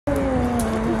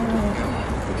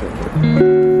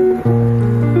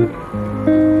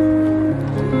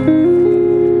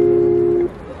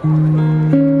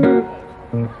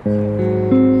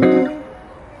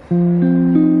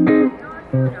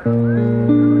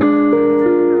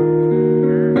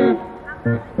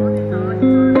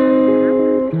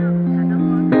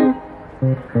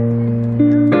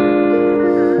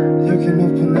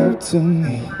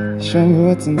show me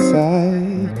what's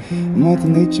inside. Mother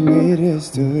Nature made us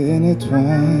to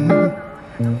intertwine.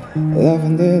 Love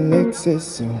and the elixir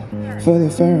so full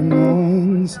of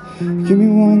pheromones. Give me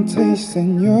one taste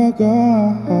and you're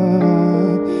gone.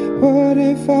 What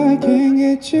if I can't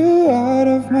get you out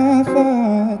of my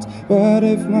thoughts? What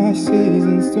if my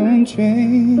seasons don't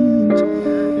change?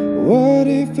 What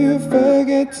if you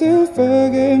forget to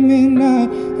forget me now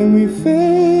and we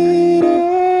fade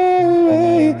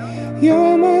away?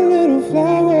 You're my little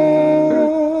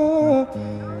flower,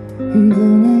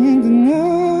 blooming in the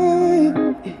night,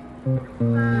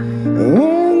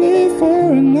 only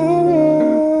for an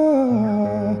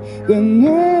hour. The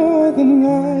northern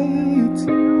lights,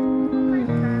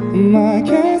 my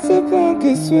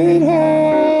Casablanca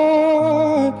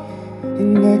sweetheart,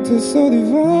 nectar so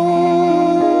divine.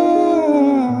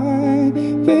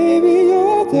 Baby,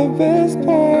 you're the best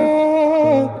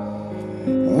part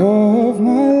of my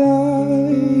life.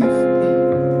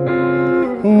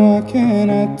 What can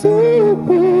I do?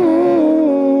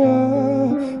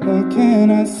 What can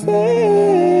I say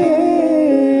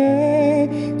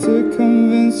to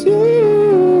convince you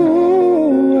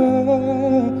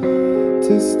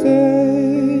to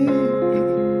stay?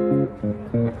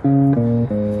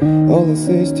 All I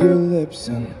say is to your lips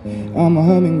and I'm a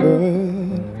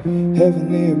hummingbird,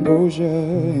 heavenly ambrosia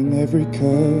in every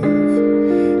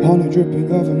curve, honey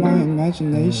dripping over my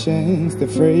imaginations. The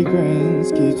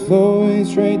fragrance keeps flowing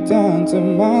straight down to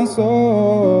my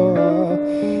soul.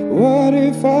 What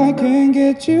if I can't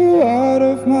get you out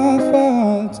of my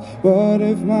thoughts? What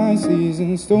if my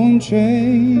seasons don't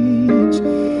change?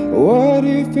 What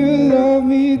if you love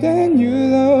me, then you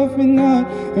love me not,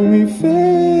 and we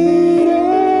fade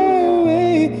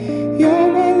away?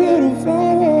 You're my little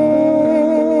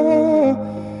flower,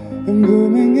 and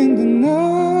blooming in the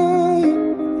night,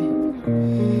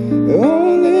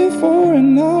 only for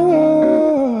an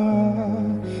hour.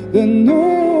 The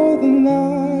northern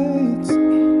lights,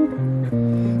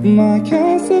 my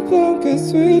Casablanca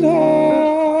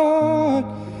sweetheart,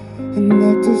 and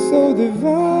nectar so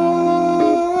divine.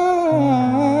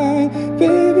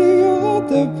 Baby, you're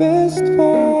the best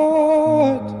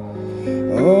part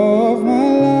of my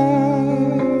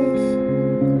life.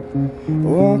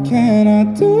 What can I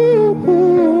do?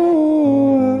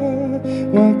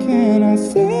 What can I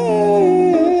say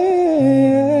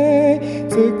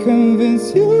to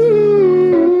convince you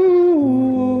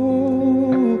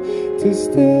to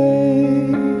stay?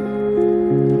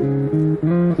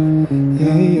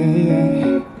 Yeah, yeah,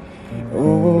 yeah.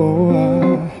 Oh,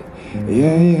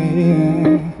 yeah, yeah,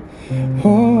 yeah.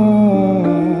 Oh,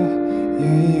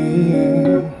 yeah, yeah,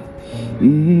 yeah.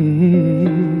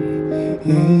 Yeah,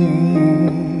 yeah, yeah.